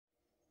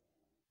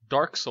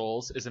Dark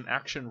Souls is an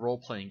action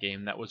role-playing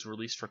game that was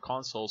released for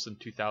consoles in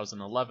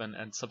 2011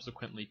 and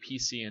subsequently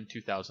PC in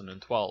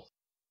 2012.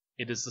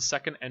 It is the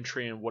second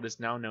entry in what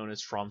is now known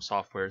as From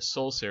Software's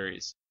Soul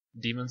series: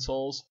 Demon's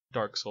Souls,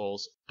 Dark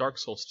Souls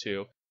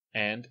 2,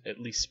 and, at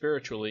least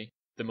spiritually,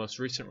 the most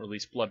recent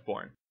release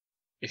Bloodborne.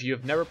 If you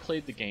have never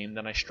played the game,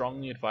 then I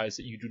strongly advise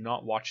that you do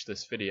not watch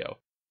this video.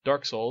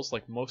 Dark Souls,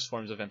 like most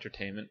forms of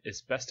entertainment,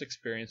 is best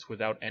experienced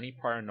without any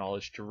prior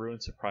knowledge to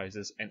ruin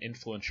surprises and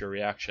influence your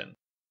reaction.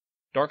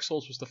 Dark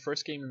Souls was the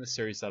first game in the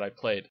series that I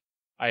played.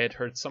 I had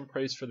heard some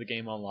praise for the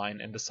game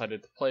online and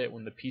decided to play it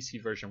when the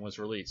PC version was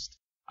released.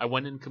 I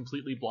went in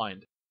completely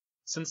blind.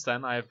 Since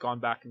then, I have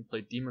gone back and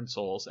played Demon's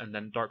Souls and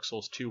then Dark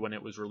Souls 2 when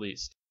it was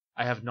released.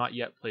 I have not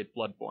yet played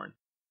Bloodborne.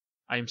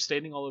 I am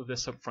stating all of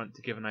this up front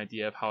to give an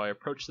idea of how I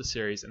approach the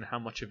series and how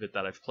much of it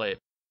that I've played.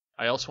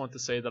 I also want to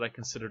say that I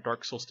consider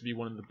Dark Souls to be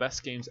one of the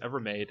best games ever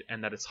made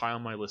and that it's high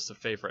on my list of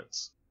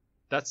favorites.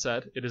 That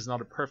said, it is not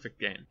a perfect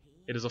game.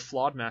 It is a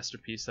flawed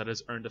masterpiece that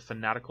has earned a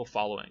fanatical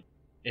following.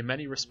 In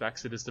many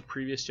respects, it is the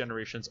previous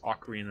generation's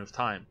Ocarina of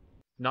Time,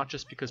 not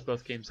just because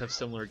both games have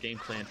similar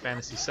gameplay and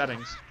fantasy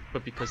settings,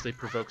 but because they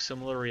provoke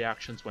similar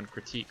reactions when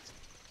critiqued.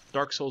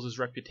 Dark Souls'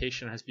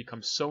 reputation has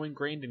become so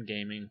ingrained in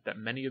gaming that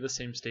many of the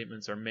same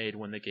statements are made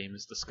when the game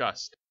is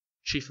discussed.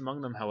 Chief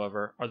among them,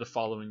 however, are the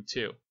following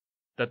two: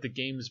 that the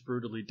game is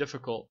brutally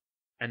difficult,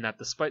 and that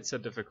despite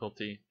said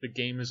difficulty, the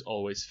game is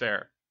always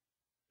fair.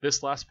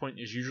 This last point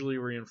is usually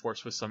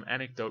reinforced with some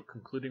anecdote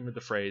concluding with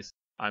the phrase,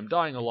 "I'm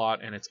dying a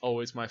lot and it's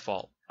always my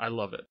fault. I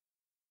love it."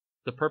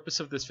 The purpose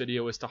of this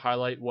video is to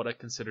highlight what I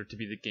consider to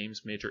be the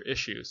game's major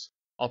issues.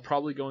 I'll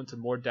probably go into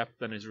more depth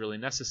than is really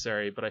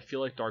necessary, but I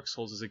feel like Dark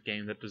Souls is a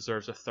game that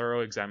deserves a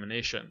thorough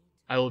examination.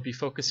 I will be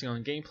focusing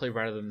on gameplay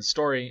rather than the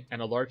story,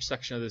 and a large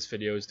section of this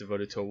video is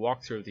devoted to a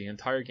walkthrough of the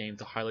entire game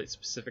to highlight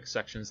specific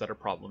sections that are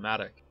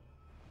problematic.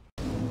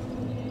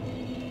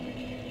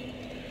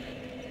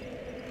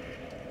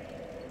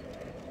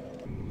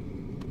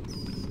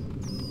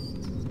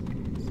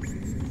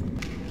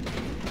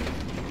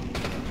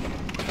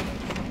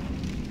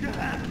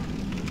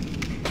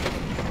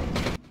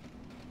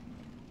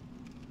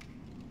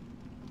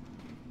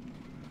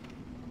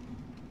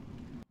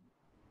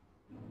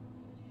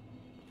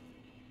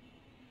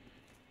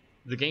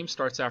 The game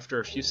starts after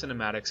a few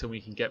cinematics and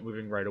we can get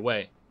moving right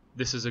away.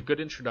 This is a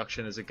good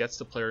introduction as it gets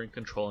the player in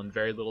control in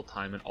very little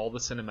time and all the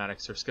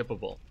cinematics are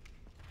skippable.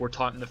 We're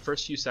taught in the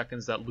first few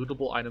seconds that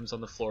lootable items on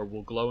the floor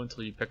will glow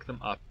until you pick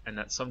them up, and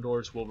that some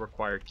doors will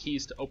require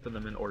keys to open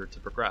them in order to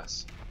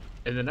progress.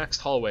 In the next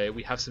hallway,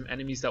 we have some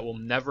enemies that will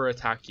never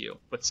attack you,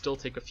 but still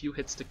take a few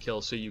hits to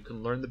kill so you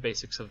can learn the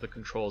basics of the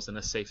controls in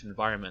a safe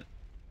environment.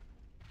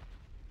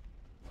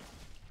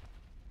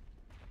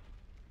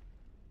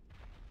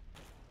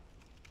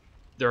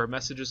 There are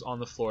messages on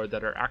the floor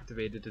that are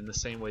activated in the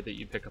same way that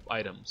you pick up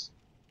items.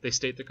 They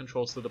state the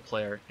controls to the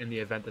player in the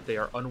event that they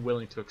are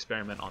unwilling to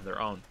experiment on their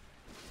own.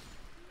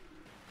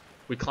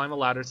 We climb a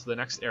ladder to the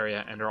next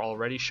area and are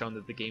already shown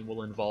that the game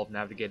will involve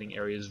navigating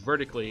areas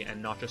vertically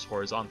and not just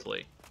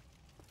horizontally.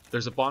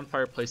 There's a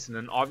bonfire placed in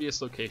an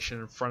obvious location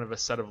in front of a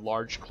set of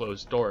large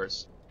closed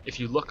doors. If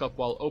you look up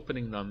while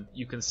opening them,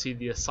 you can see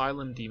the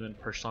Asylum Demon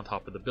perched on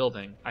top of the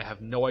building. I have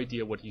no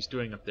idea what he's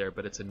doing up there,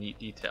 but it's a neat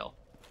detail.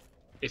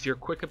 If you're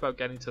quick about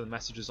getting to the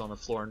messages on the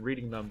floor and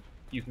reading them,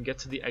 you can get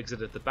to the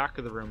exit at the back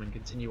of the room and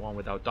continue on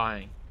without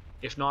dying.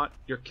 If not,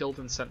 you're killed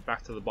and sent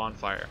back to the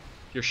bonfire.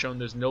 You're shown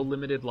there's no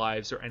limited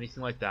lives or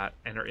anything like that,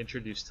 and are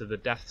introduced to the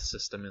death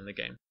system in the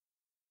game.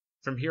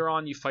 From here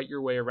on, you fight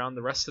your way around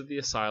the rest of the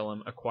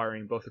asylum,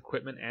 acquiring both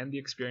equipment and the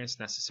experience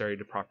necessary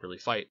to properly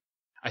fight.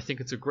 I think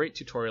it's a great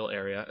tutorial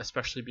area,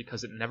 especially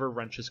because it never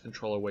wrenches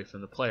control away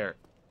from the player.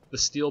 The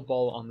steel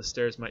ball on the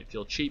stairs might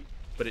feel cheap,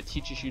 but it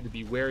teaches you to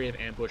be wary of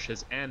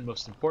ambushes and,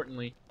 most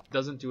importantly,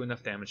 doesn't do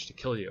enough damage to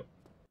kill you.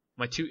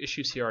 My two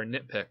issues here are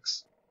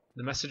nitpicks.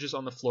 The messages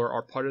on the floor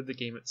are part of the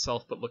game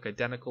itself but look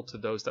identical to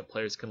those that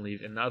players can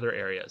leave in other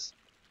areas.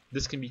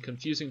 This can be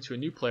confusing to a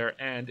new player,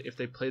 and if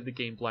they played the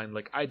game blind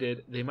like I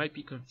did, they might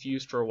be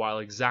confused for a while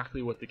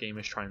exactly what the game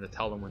is trying to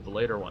tell them with the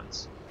later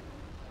ones.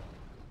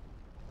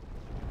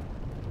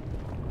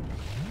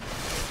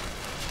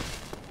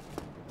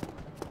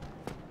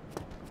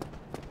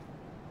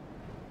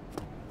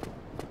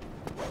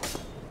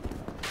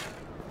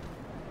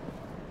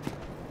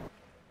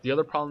 The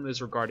other problem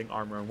is regarding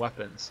armor and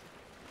weapons.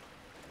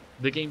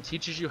 The game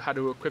teaches you how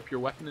to equip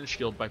your weapon and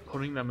shield by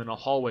putting them in a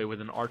hallway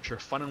with an archer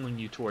funneling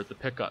you toward the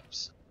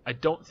pickups. I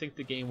don't think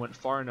the game went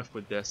far enough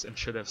with this and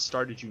should have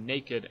started you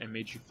naked and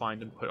made you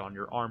find and put on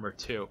your armor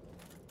too.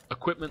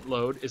 Equipment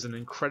load is an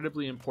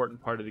incredibly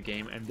important part of the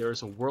game, and there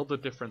is a world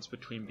of difference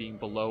between being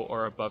below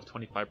or above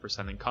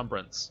 25%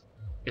 encumbrance.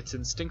 It's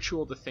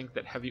instinctual to think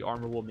that heavy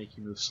armor will make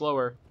you move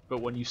slower, but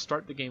when you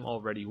start the game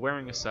already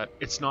wearing a set,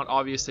 it's not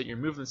obvious that your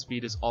movement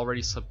speed is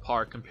already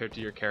subpar compared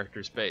to your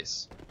character's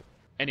base.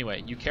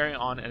 Anyway, you carry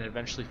on and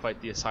eventually fight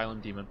the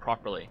Asylum Demon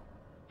properly.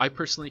 I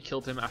personally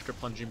killed him after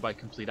plunging by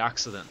complete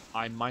accident.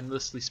 I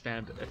mindlessly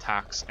spammed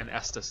attacks and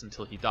Estus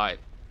until he died.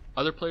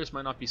 Other players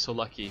might not be so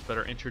lucky, but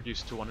are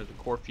introduced to one of the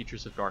core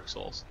features of Dark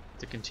Souls,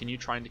 to continue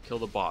trying to kill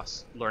the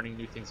boss, learning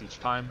new things each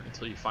time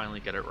until you finally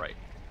get it right.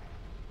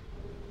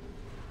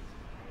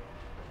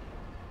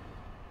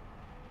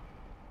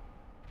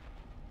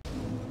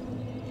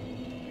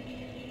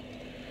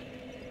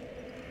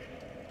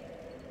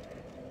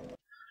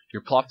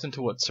 You're plopped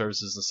into what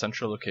serves as the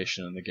central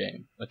location in the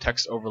game. A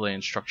text overlay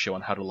instructs you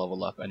on how to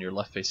level up, and you're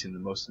left facing the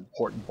most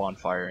important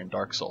bonfire in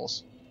Dark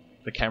Souls.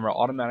 The camera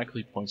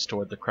automatically points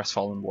toward the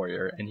crestfallen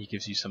warrior, and he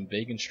gives you some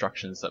vague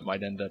instructions that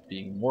might end up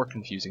being more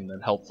confusing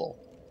than helpful.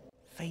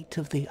 Fate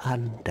of the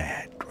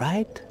undead,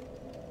 right?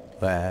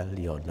 Well,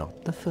 you're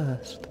not the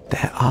first.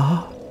 There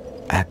are,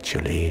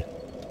 actually,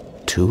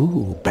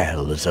 2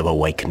 bells of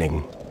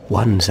awakening.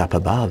 One's up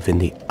above in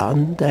the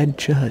undead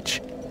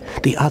church.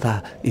 The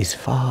other is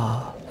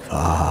far,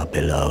 far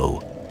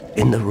below,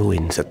 in the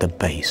ruins at the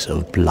base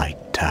of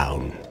Blight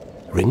Town.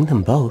 Ring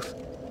them both,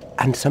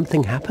 and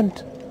something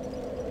happened.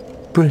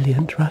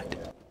 Brilliant, right?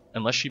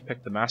 Unless you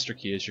pick the Master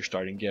Key as your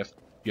starting gift,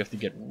 you have to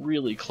get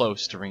really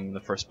close to ringing the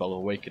first bell of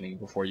awakening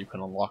before you can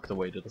unlock the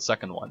way to the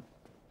second one.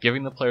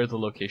 Giving the player the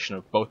location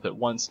of both at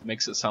once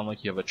makes it sound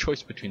like you have a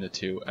choice between the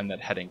two, and that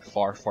heading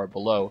far, far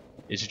below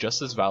is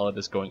just as valid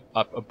as going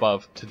up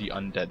above to the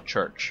undead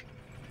church.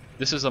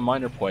 This is a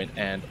minor point,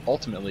 and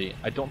ultimately,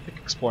 I don't think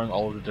exploring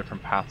all of the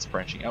different paths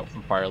branching out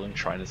from Firelink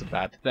Shrine is a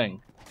bad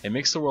thing. It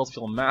makes the world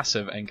feel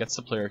massive and gets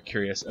the player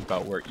curious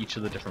about where each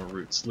of the different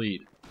routes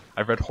lead.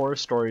 I've read horror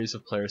stories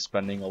of players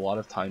spending a lot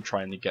of time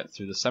trying to get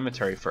through the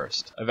cemetery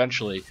first.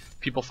 Eventually,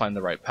 people find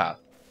the right path.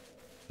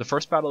 The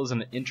first battle is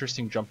an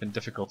interesting jump in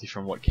difficulty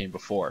from what came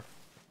before.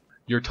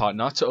 You're taught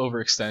not to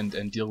overextend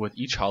and deal with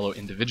each hollow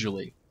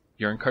individually.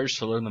 You're encouraged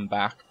to lure them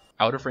back,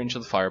 out of range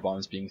of the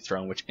firebombs being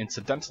thrown, which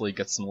incidentally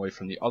gets them away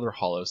from the other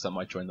hollows that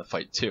might join the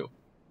fight too.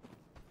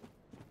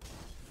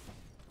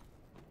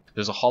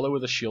 There's a hollow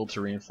with a shield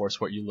to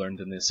reinforce what you learned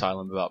in the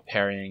asylum about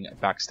parrying,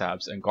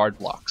 backstabs, and guard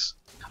blocks.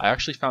 I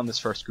actually found this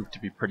first group to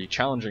be pretty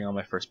challenging on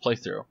my first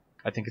playthrough.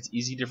 I think it's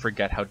easy to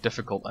forget how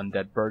difficult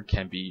Undead Bird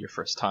can be your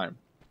first time.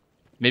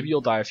 Maybe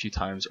you'll die a few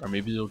times, or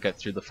maybe you'll get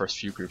through the first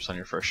few groups on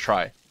your first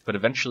try, but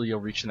eventually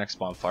you'll reach the next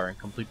bonfire and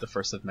complete the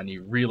first of many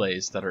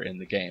relays that are in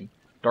the game.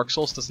 Dark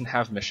Souls doesn't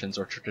have missions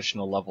or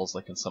traditional levels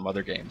like in some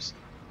other games.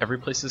 Every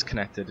place is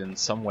connected in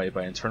some way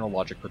by internal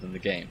logic within the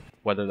game,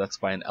 whether that's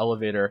by an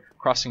elevator,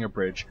 crossing a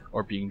bridge,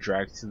 or being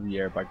dragged through the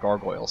air by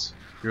gargoyles.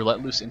 You're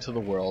let loose into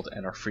the world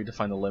and are free to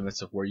find the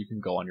limits of where you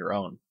can go on your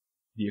own.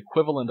 The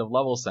equivalent of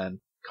levels, then,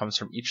 comes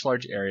from each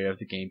large area of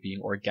the game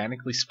being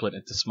organically split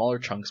into smaller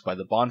chunks by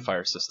the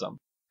bonfire system.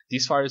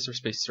 These fires are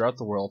spaced throughout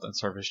the world and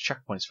serve as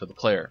checkpoints for the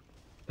player.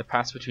 The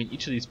paths between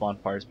each of these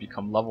bonfires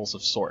become levels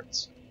of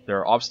sorts. There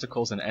are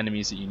obstacles and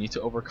enemies that you need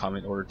to overcome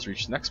in order to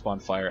reach the next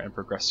bonfire and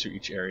progress through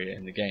each area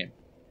in the game.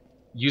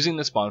 Using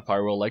this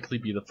bonfire will likely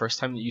be the first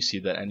time that you see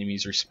that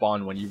enemies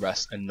respawn when you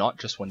rest and not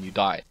just when you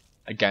die.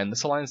 Again,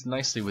 this aligns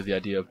nicely with the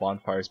idea of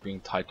bonfires being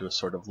tied to a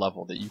sort of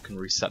level that you can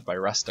reset by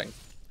resting.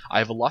 I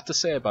have a lot to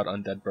say about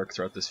Undead Burg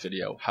throughout this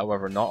video,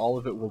 however not all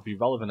of it will be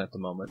relevant at the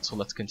moment, so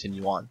let's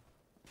continue on.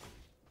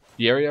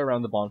 The area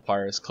around the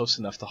bonfire is close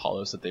enough to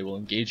hollows that they will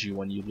engage you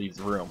when you leave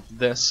the room.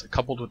 This,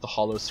 coupled with the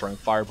hollows throwing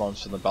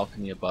firebombs from the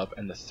balcony above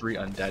and the 3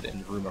 undead in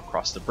the room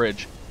across the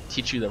bridge,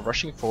 teach you that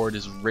rushing forward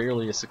is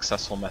rarely a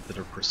successful method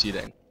of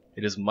proceeding.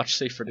 It is much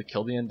safer to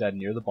kill the undead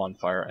near the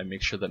bonfire and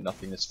make sure that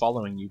nothing is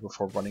following you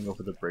before running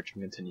over the bridge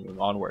and continuing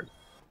onward.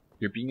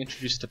 You're being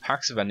introduced to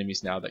packs of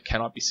enemies now that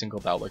cannot be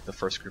singled out like the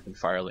first group in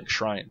Firelink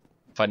Shrine.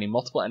 Fighting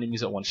multiple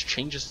enemies at once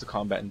changes the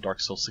combat in Dark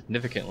Souls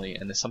significantly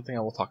and is something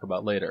I will talk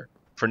about later.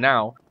 For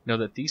now, know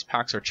that these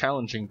packs are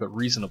challenging but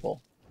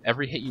reasonable.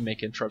 Every hit you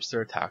make interrupts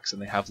their attacks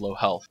and they have low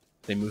health.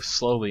 They move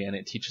slowly and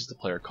it teaches the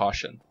player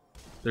caution.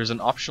 There's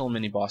an optional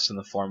mini-boss in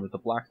the form of the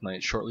Black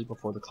Knight shortly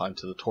before the climb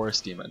to the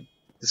Taurus Demon.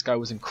 This guy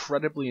was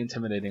incredibly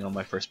intimidating on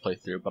my first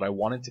playthrough, but I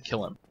wanted to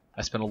kill him.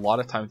 I spent a lot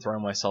of time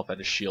throwing myself at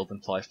his shield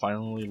until I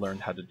finally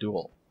learned how to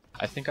duel.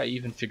 I think I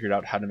even figured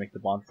out how to make the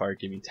bonfire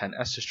give me 10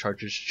 Estus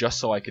charges just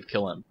so I could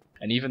kill him,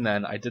 and even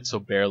then I did so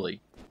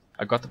barely.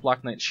 I got the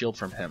Black Knight shield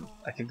from him.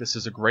 I think this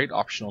is a great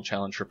optional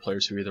challenge for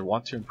players who either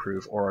want to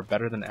improve or are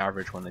better than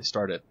average when they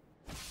start it.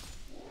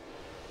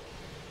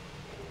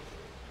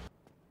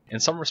 In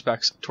some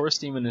respects, Taurus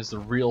Demon is the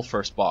real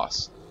first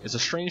boss. It's a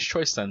strange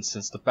choice then,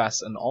 since the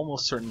best and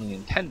almost certainly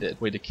intended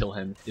way to kill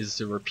him is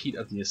the repeat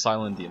of the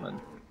Asylum Demon.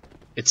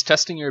 It's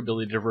testing your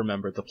ability to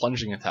remember the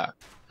plunging attack.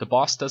 The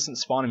boss doesn't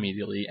spawn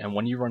immediately, and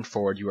when you run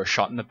forward you are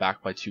shot in the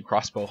back by 2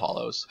 crossbow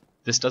hollows.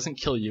 This doesn't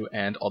kill you,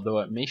 and although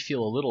it may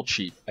feel a little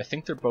cheap, I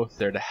think they're both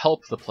there to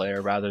help the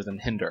player rather than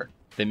hinder.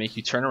 They make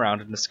you turn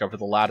around and discover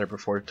the ladder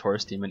before the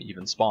Taurus Demon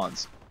even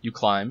spawns. You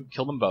climb,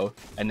 kill them both,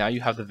 and now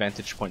you have the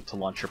vantage point to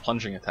launch your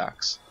plunging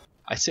attacks.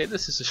 I say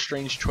this is a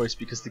strange choice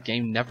because the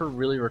game never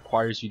really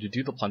requires you to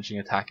do the plunging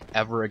attack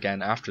ever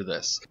again after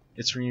this.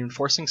 It's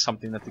reinforcing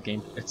something that the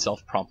game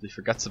itself promptly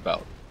forgets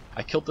about.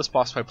 I killed this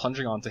boss by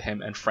plunging onto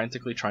him and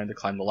frantically trying to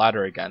climb the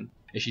ladder again.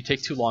 If you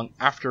take too long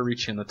after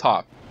reaching the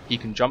top, he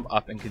can jump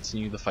up and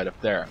continue the fight up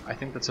there. I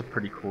think that's a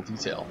pretty cool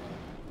detail.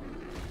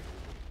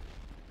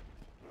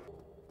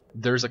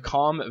 There's a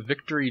calm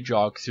victory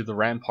jog through the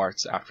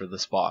ramparts after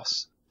this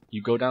boss.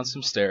 You go down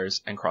some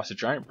stairs and cross a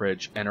giant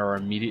bridge and are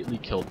immediately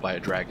killed by a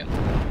dragon.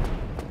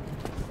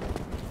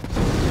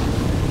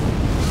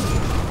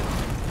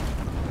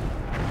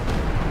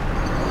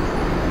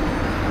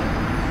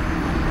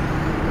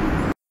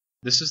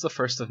 This is the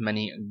first of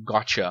many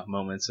gotcha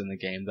moments in the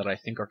game that I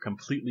think are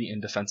completely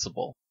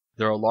indefensible.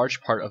 They're a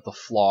large part of the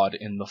flawed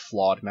in the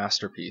flawed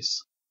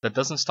masterpiece. That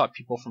doesn't stop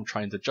people from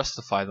trying to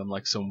justify them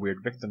like some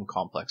weird victim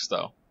complex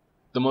though.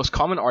 The most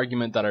common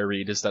argument that I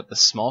read is that the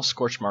small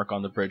scorch mark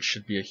on the bridge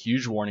should be a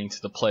huge warning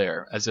to the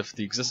player, as if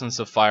the existence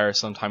of fire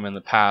sometime in the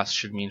past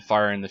should mean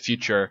fire in the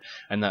future,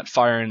 and that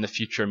fire in the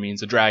future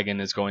means a dragon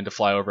is going to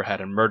fly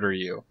overhead and murder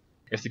you.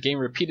 If the game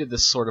repeated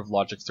this sort of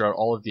logic throughout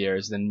all of the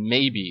areas, then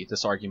maybe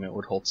this argument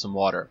would hold some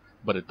water,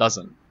 but it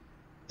doesn't.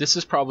 This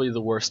is probably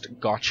the worst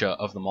gotcha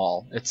of them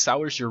all. It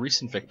sours your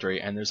recent victory,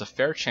 and there's a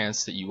fair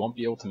chance that you won't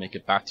be able to make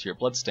it back to your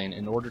Bloodstain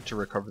in order to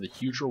recover the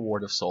huge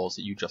reward of souls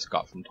that you just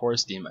got from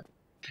Taurus Demon.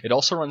 It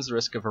also runs the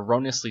risk of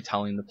erroneously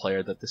telling the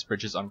player that this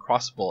bridge is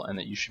uncrossable and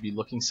that you should be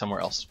looking somewhere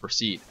else to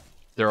proceed.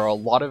 There are a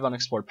lot of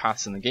unexplored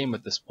paths in the game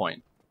at this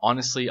point.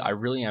 Honestly, I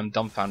really am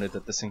dumbfounded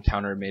that this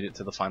encounter made it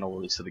to the final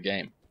release of the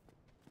game.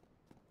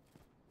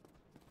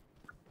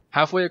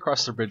 Halfway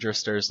across the bridge are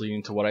stairs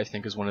leading to what I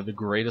think is one of the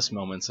greatest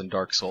moments in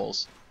Dark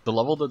Souls. The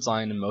level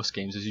design in most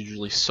games is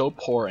usually so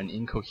poor and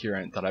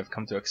incoherent that I've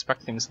come to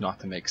expect things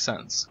not to make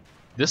sense.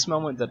 This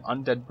moment that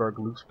Undeadburg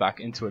loops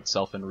back into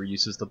itself and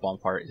reuses the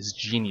bonfire is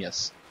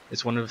genius.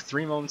 It's one of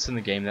 3 moments in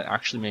the game that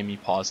actually made me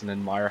pause and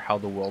admire how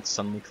the world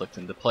suddenly clicked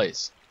into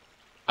place.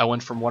 I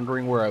went from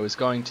wondering where I was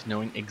going to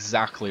knowing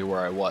exactly where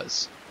I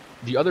was.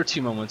 The other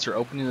 2 moments are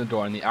opening the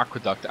door in the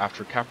Aqueduct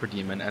after Capra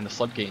Demon and the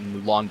Floodgate in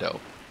Lulando.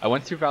 I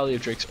went through Valley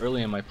of Drakes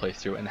early in my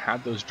playthrough and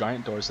had those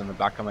giant doors in the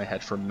back of my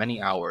head for many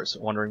hours,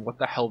 wondering what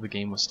the hell the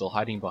game was still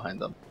hiding behind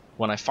them.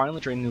 When I finally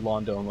drained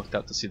Lulando and looked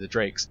out to see the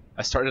Drakes,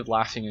 I started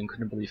laughing and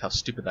couldn't believe how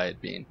stupid I had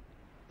been.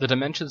 The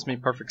dimensions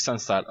made perfect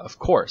sense that, of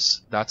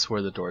course, that's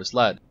where the doors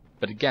led,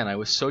 but again I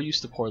was so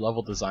used to poor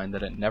level design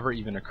that it never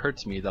even occurred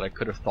to me that I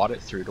could have thought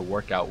it through to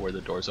work out where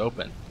the doors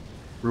open.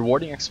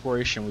 Rewarding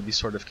exploration with these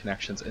sort of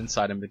connections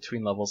inside and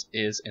between levels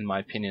is, in my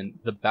opinion,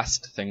 the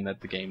best thing that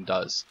the game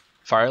does.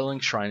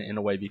 Firelink Shrine in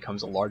a way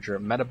becomes a larger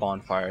meta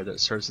bonfire that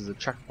serves as a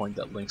checkpoint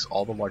that links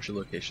all the larger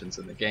locations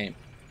in the game.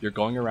 You're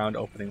going around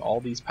opening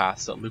all these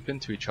paths that loop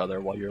into each other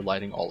while you're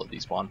lighting all of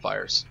these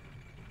bonfires.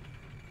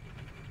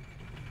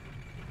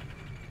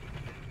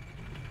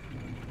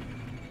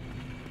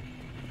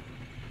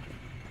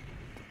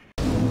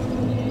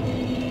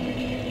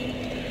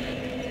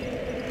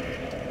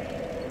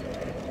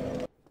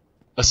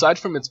 Aside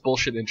from its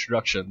bullshit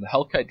introduction, the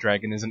Hellkite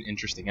Dragon is an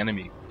interesting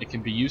enemy. It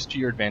can be used to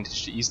your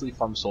advantage to easily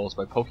farm souls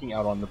by poking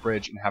out on the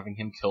bridge and having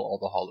him kill all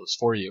the hollows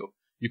for you.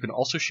 You can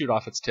also shoot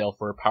off its tail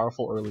for a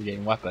powerful early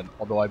game weapon,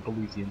 although I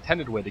believe the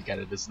intended way to get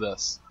it is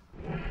this.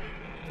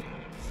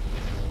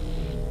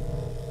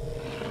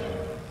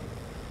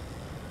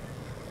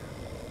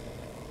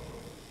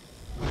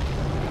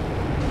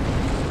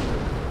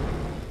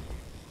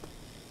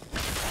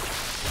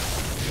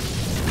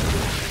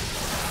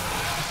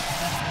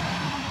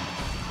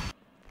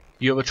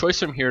 You have a choice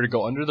from here to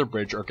go under the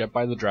bridge or get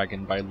by the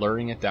dragon by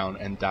luring it down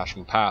and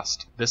dashing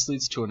past. This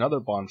leads to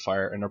another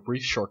bonfire and a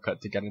brief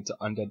shortcut to get into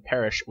Undead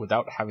Parish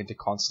without having to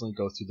constantly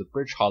go through the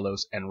bridge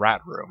hollows and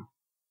rat room.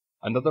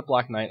 Another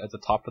Black Knight at the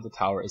top of the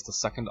tower is the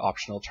second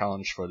optional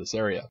challenge for this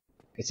area.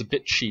 It's a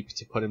bit cheap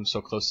to put him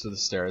so close to the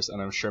stairs,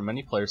 and I'm sure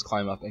many players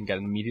climb up and get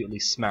immediately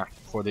smacked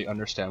before they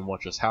understand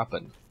what just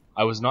happened.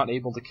 I was not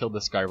able to kill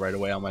this guy right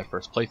away on my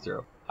first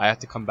playthrough. I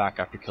had to come back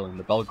after killing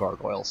the Bell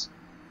Gargoyles.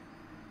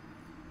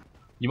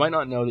 You might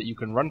not know that you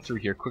can run through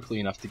here quickly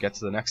enough to get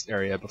to the next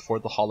area before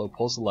the hollow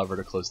pulls the lever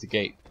to close the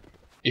gate.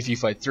 If you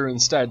fight through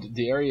instead,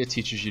 the area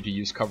teaches you to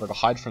use cover to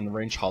hide from the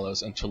range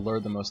hollows and to lure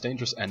the most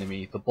dangerous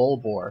enemy, the Bull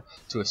Boar,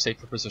 to a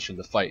safer position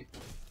to fight.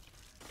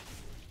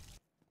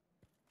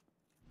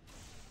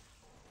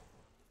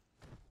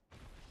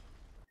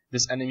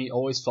 This enemy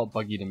always felt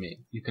buggy to me.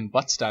 You can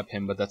butt stab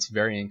him, but that's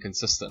very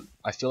inconsistent.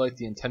 I feel like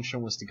the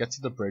intention was to get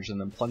to the bridge and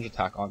then plunge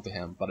attack onto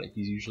him, but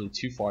he's usually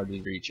too far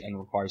to reach and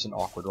requires an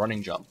awkward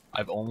running jump.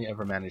 I've only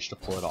ever managed to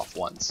pull it off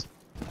once.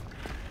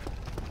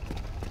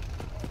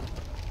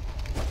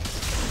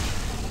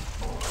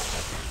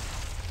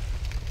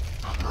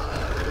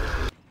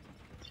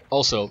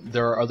 Also,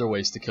 there are other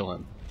ways to kill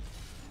him.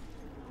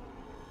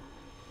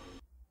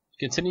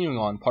 Continuing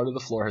on, part of the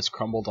floor has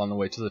crumbled on the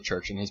way to the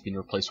church and has been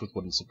replaced with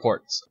wooden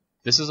supports.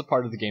 This is a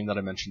part of the game that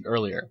I mentioned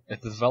earlier.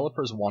 If the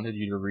developers wanted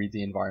you to read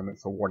the environment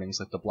for warnings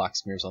like the black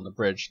smears on the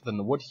bridge, then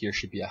the wood here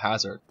should be a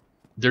hazard.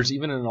 There's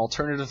even an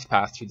alternative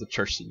path through the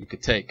church that you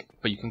could take,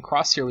 but you can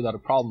cross here without a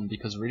problem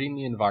because reading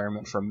the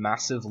environment for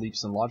massive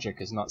leaps in logic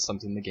is not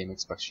something the game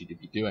expects you to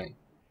be doing.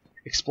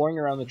 Exploring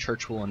around the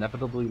church will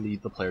inevitably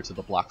lead the player to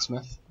the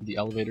blacksmith, the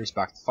elevators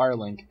back to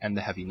Firelink, and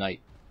the Heavy Knight.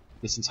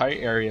 This entire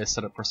area is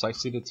set up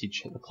precisely to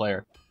teach the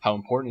player how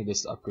important it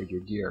is to upgrade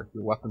your gear,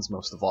 your weapons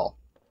most of all.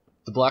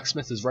 The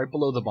blacksmith is right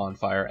below the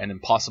bonfire and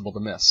impossible to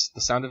miss.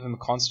 The sound of him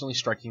constantly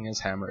striking his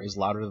hammer is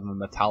louder than the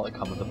metallic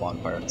hum of the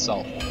bonfire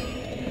itself.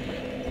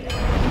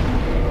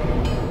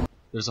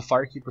 There's a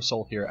Firekeeper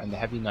soul here, and the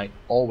Heavy Knight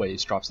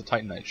always drops a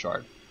Titanite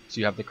shard, so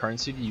you have the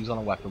currency to use on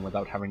a weapon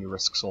without having to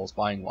risk souls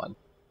buying one.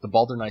 The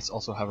Balder Knights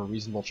also have a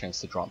reasonable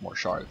chance to drop more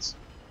shards.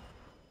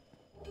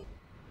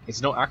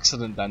 It's no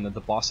accident then that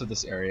the boss of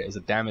this area is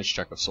a damage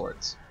check of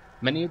sorts.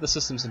 Many of the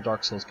systems in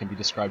Dark Souls can be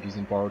described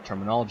using borrowed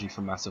terminology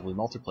from massively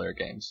multiplayer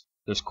games.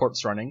 There's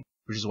corpse running,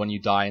 which is when you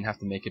die and have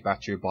to make it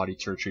back to your body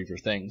to retrieve your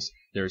things.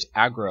 There's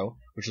aggro,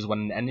 which is when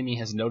an enemy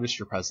has noticed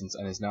your presence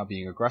and is now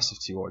being aggressive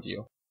toward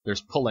you.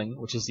 There's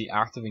pulling, which is the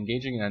act of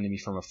engaging an enemy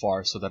from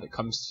afar so that it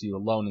comes to you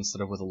alone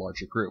instead of with a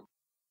larger group.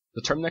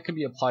 The term that can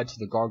be applied to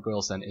the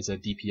gargoyles then is a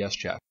DPS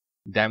check,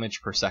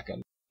 damage per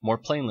second. More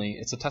plainly,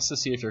 it's a test to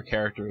see if your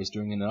character is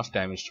doing enough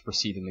damage to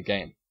proceed in the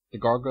game. The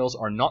gargoyles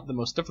are not the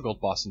most difficult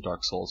boss in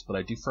Dark Souls, but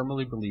I do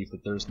firmly believe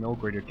that there is no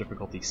greater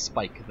difficulty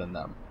spike than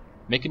them.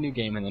 Make a new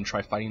game and then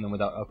try fighting them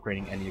without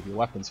upgrading any of your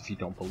weapons if you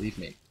don't believe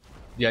me.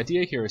 The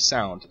idea here is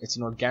sound. It's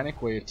an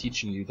organic way of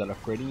teaching you that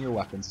upgrading your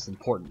weapons is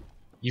important.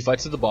 You fight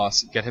to the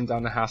boss, get him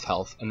down to half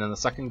health, and then the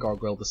second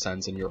gargoyle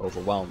descends and you're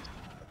overwhelmed.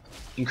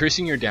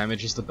 Increasing your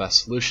damage is the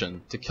best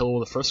solution, to kill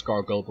the first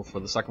gargoyle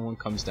before the second one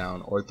comes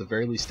down, or at the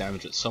very least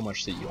damage it so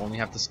much that you only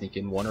have to sneak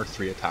in 1 or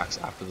 3 attacks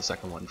after the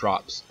second one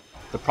drops.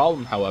 The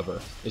problem, however,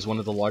 is one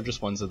of the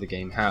largest ones that the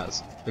game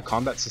has. The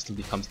combat system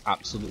becomes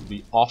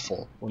absolutely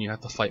awful when you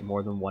have to fight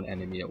more than one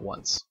enemy at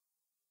once.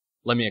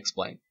 Let me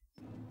explain.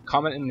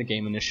 Combat in the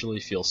game initially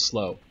feels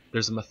slow.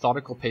 There's a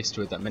methodical pace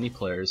to it that many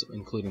players,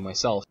 including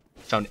myself,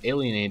 found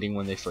alienating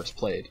when they first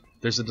played.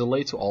 There's a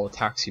delay to all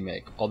attacks you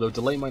make, although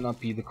delay might not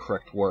be the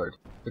correct word.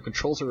 The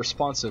controls are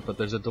responsive, but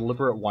there's a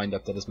deliberate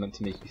wind-up that is meant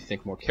to make you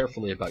think more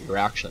carefully about your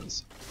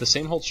actions. The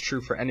same holds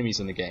true for enemies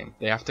in the game.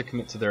 They have to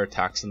commit to their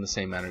attacks in the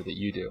same manner that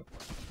you do.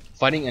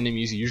 Fighting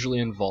enemies usually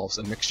involves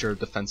a mixture of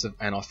defensive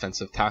and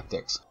offensive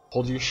tactics.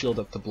 Hold your shield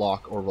up to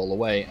block or roll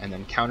away, and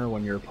then counter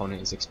when your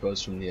opponent is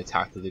exposed from the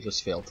attack that they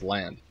just failed to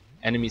land.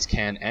 Enemies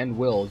can and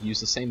will use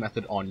the same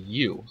method on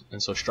you,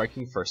 and so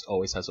striking first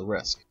always has a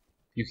risk.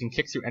 You can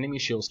kick through enemy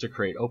shields to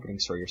create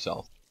openings for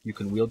yourself. You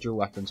can wield your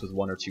weapons with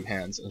 1 or 2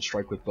 hands and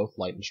strike with both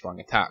light and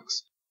strong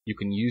attacks. You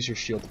can use your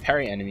shield to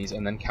parry enemies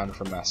and then counter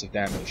for massive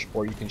damage,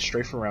 or you can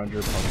strafe around your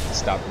opponent and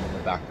stab them in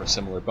the back for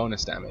similar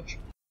bonus damage.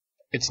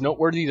 It's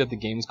noteworthy that the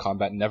game's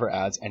combat never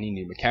adds any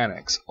new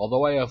mechanics.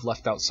 Although I have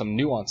left out some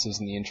nuances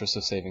in the interest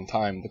of saving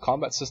time, the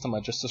combat system I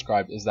just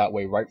described is that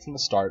way right from the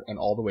start and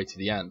all the way to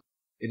the end.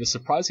 It is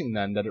surprising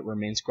then that it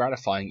remains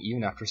gratifying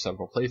even after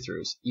several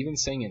playthroughs. Even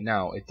saying it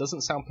now, it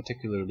doesn't sound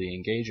particularly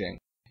engaging.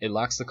 It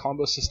lacks the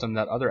combo system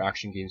that other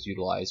action games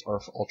utilize,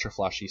 or ultra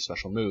flashy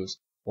special moves,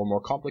 or more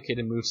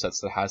complicated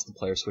movesets that has the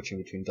player switching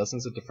between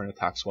dozens of different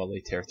attacks while they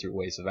tear through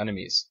waves of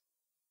enemies.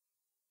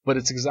 But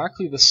it's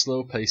exactly the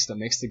slow pace that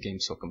makes the game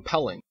so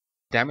compelling.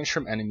 Damage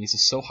from enemies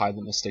is so high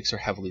that mistakes are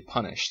heavily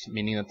punished,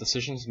 meaning that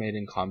decisions made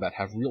in combat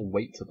have real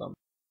weight to them.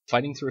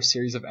 Fighting through a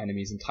series of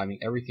enemies and timing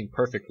everything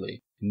perfectly,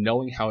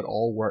 knowing how it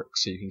all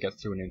works so you can get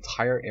through an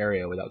entire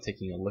area without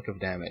taking a lick of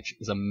damage,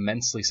 is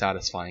immensely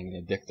satisfying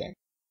and addicting.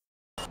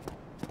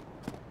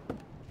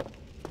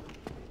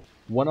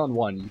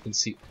 One-on-one, you can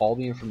see all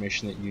the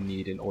information that you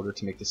need in order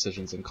to make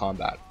decisions in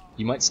combat.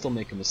 You might still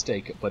make a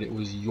mistake, but it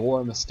was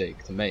your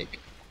mistake to make.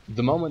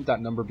 The moment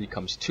that number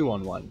becomes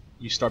 2-on-1,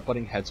 you start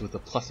butting heads with a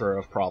plethora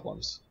of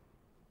problems.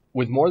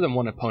 With more than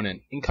one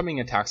opponent,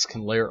 incoming attacks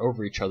can layer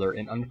over each other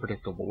in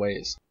unpredictable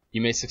ways. You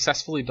may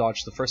successfully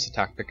dodge the first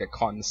attack but get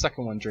caught in the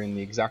second one during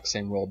the exact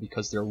same roll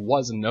because there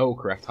was no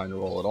correct time to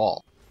roll at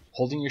all.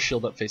 Holding your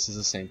shield up faces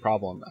the same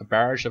problem, a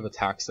barrage of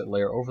attacks that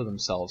layer over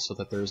themselves so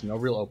that there is no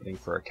real opening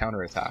for a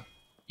counterattack.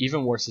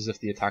 Even worse is if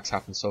the attacks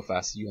happen so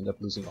fast that you end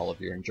up losing all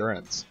of your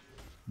endurance.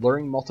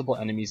 Luring multiple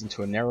enemies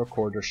into a narrow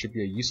corridor should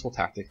be a useful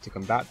tactic to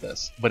combat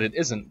this, but it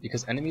isn't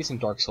because enemies in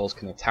Dark Souls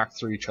can attack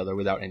through each other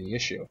without any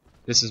issue.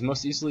 This is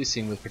most easily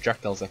seen with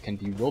projectiles that can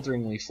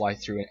bewilderingly fly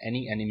through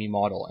any enemy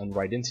model and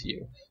right into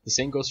you. The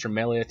same goes for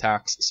melee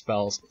attacks,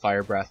 spells,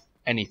 fire breath,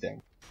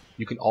 anything.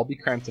 You can all be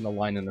cramped in a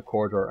line in the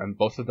corridor and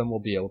both of them will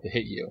be able to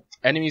hit you.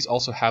 Enemies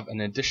also have an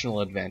additional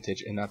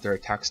advantage in that their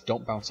attacks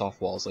don't bounce off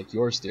walls like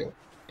yours do.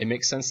 It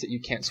makes sense that you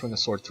can't swing a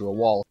sword through a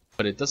wall,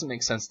 but it doesn't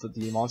make sense that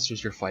the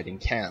monsters you're fighting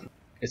can.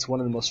 It's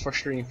one of the most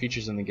frustrating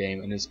features in the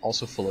game and is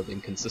also full of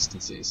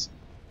inconsistencies.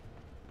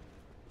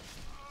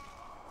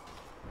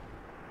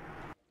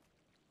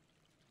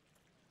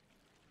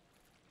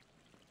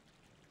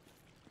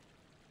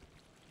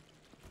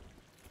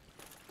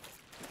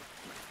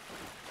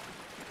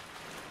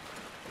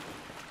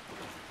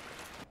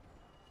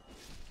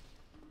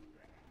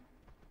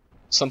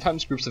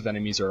 Sometimes groups of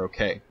enemies are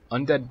okay.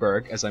 Undead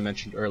Berg, as I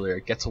mentioned earlier,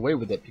 gets away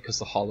with it because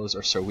the hollows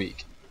are so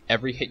weak.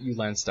 Every hit you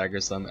land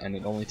staggers them, and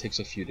it only takes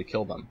a few to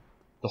kill them.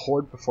 The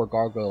Horde before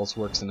Gargoyles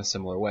works in a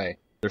similar way.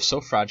 They're so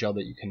fragile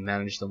that you can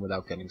manage them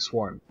without getting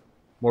swarmed.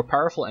 More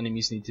powerful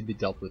enemies need to be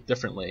dealt with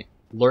differently.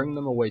 Luring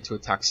them away to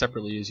attack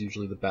separately is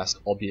usually the best,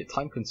 albeit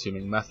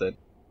time-consuming, method,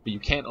 but you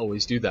can't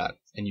always do that.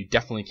 and you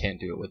definitely can't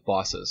do it with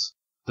bosses.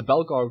 The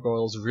Bell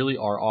Gargoyles really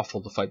are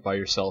awful to fight by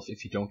yourself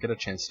if you don't get a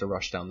chance to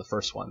rush down the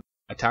first one.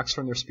 Attacks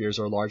from their spears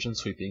are large and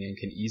sweeping and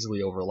can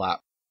easily overlap.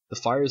 The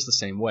fire is the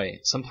same way.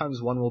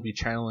 Sometimes one will be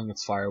channeling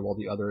its fire while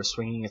the other is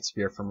swinging its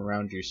spear from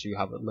around you, so you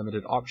have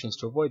limited options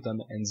to avoid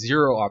them and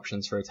zero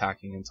options for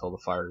attacking until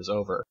the fire is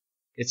over.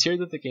 It's here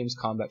that the game's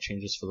combat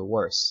changes for the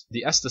worse.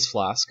 The Estus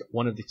Flask,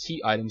 one of the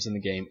key items in the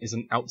game, is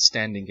an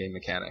outstanding game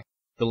mechanic.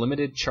 The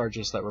limited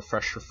charges that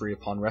refresh for free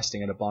upon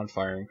resting at a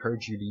bonfire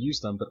encourage you to use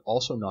them, but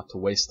also not to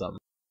waste them.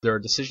 There are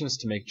decisions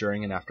to make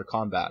during and after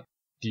combat.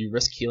 Do you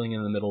risk healing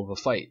in the middle of a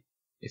fight?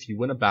 If you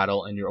win a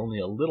battle and you're only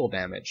a little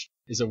damaged,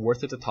 is it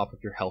worth it to top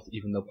up your health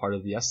even though part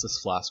of the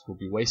Estus Flask will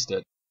be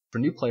wasted? For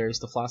new players,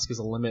 the flask is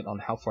a limit on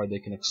how far they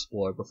can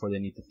explore before they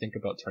need to think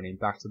about turning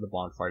back to the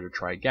bonfire to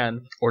try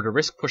again, or to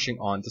risk pushing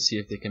on to see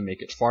if they can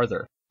make it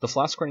farther. The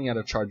flask running out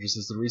of charges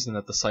is the reason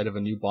that the sight of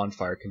a new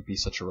bonfire can be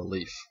such a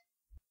relief.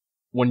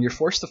 When you're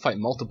forced to fight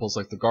multiples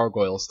like the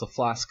gargoyles, the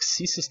flask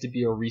ceases to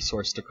be a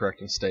resource to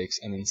correct mistakes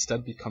and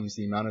instead becomes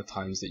the amount of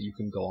times that you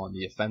can go on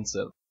the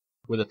offensive.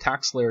 With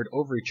attacks layered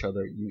over each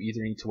other, you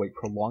either need to wait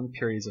prolonged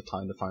periods of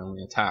time to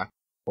finally attack,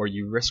 or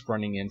you risk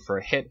running in for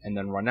a hit and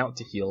then run out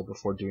to heal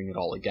before doing it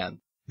all again.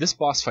 This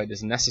boss fight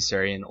is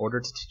necessary in order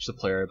to teach the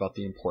player about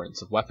the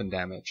importance of weapon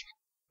damage.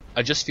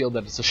 I just feel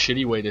that it's a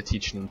shitty way to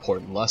teach an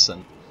important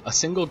lesson. A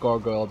single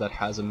gargoyle that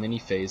has a mini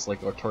phase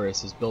like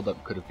Artorias'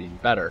 build-up could have been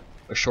better,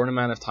 a short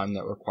amount of time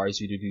that requires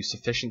you to do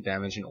sufficient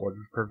damage in order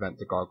to prevent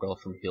the gargoyle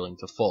from healing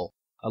to full.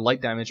 A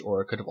light damage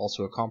aura could have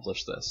also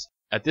accomplished this.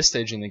 At this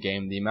stage in the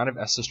game, the amount of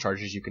Estus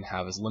charges you can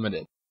have is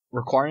limited.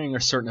 Requiring a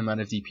certain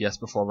amount of DPS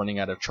before running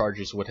out of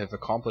charges would have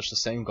accomplished the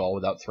same goal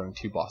without throwing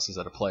two bosses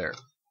at a player.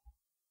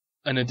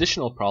 An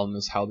additional problem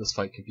is how this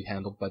fight could be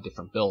handled by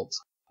different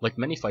builds. Like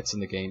many fights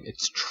in the game,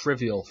 it's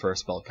trivial for a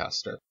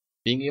spellcaster.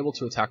 Being able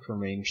to attack from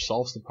range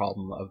solves the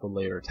problem of the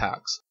layer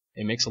attacks.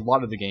 It makes a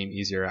lot of the game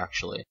easier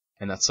actually,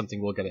 and that's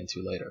something we'll get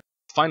into later.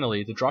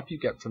 Finally, the drop you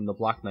get from the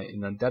Black Knight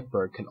in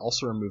Undeadburg can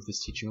also remove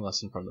this teaching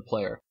lesson from the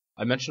player.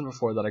 I mentioned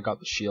before that I got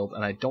the shield,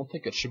 and I don't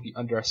think it should be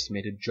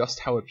underestimated just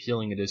how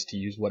appealing it is to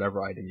use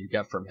whatever item you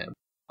get from him.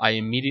 I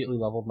immediately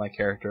leveled my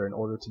character in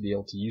order to be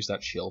able to use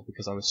that shield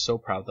because I was so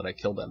proud that I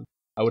killed him.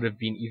 I would have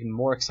been even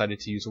more excited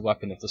to use a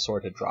weapon if the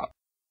sword had dropped.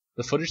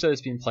 The footage that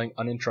has been playing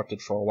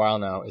uninterrupted for a while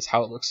now is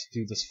how it looks to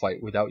do this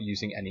fight without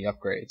using any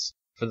upgrades.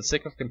 For the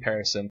sake of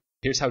comparison,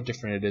 here's how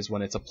different it is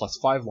when it's a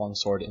 +5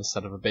 longsword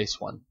instead of a base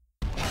one.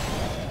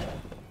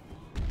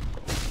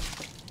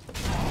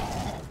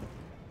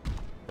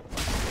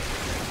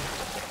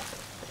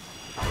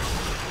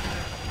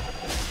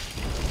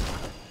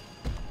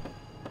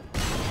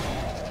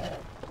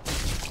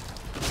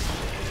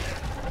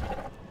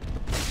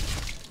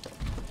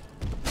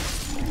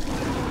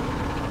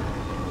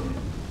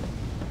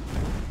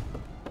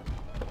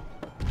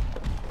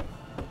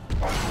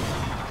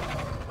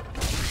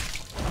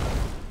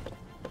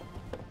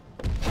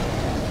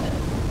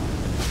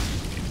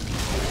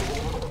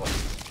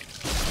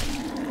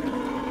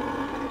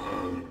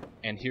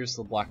 And here's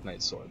the Black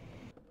Knight sword.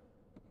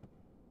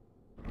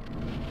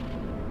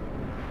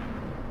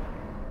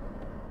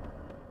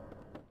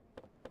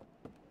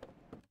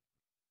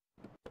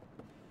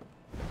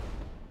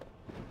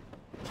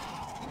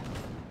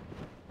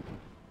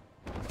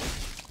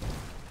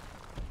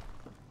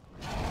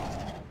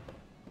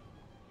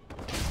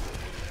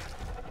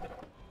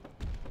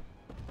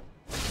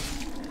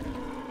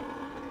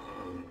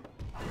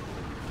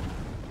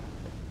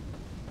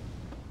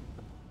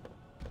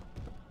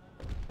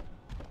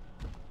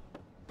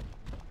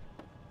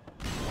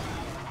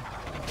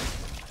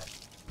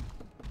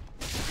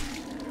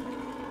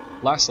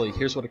 Lastly,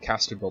 here's what a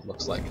caster build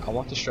looks like. I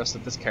want to stress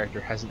that this character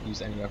hasn't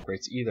used any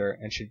upgrades either,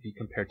 and should be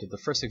compared to the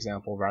first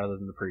example rather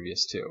than the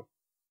previous two.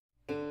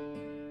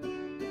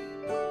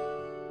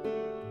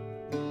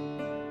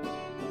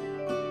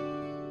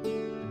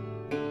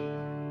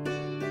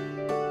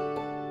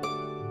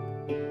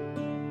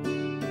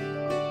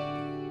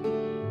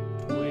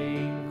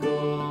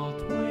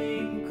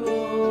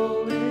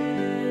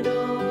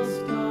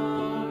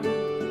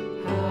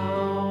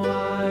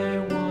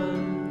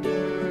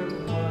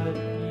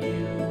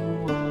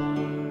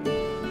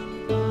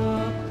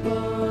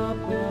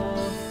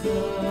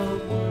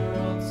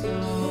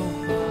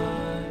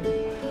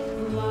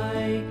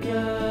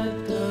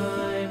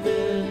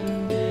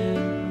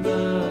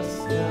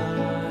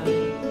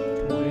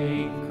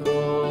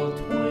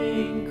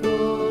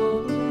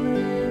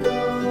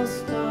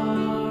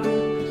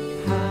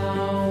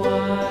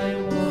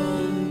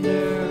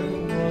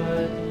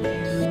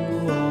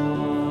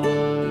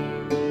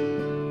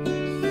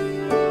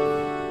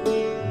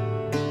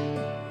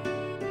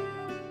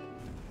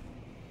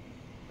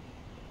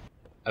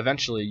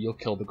 Eventually, you'll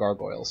kill the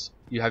gargoyles.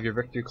 You have your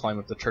victory climb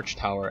up the church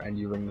tower and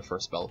you ring the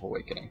first bell of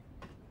awakening.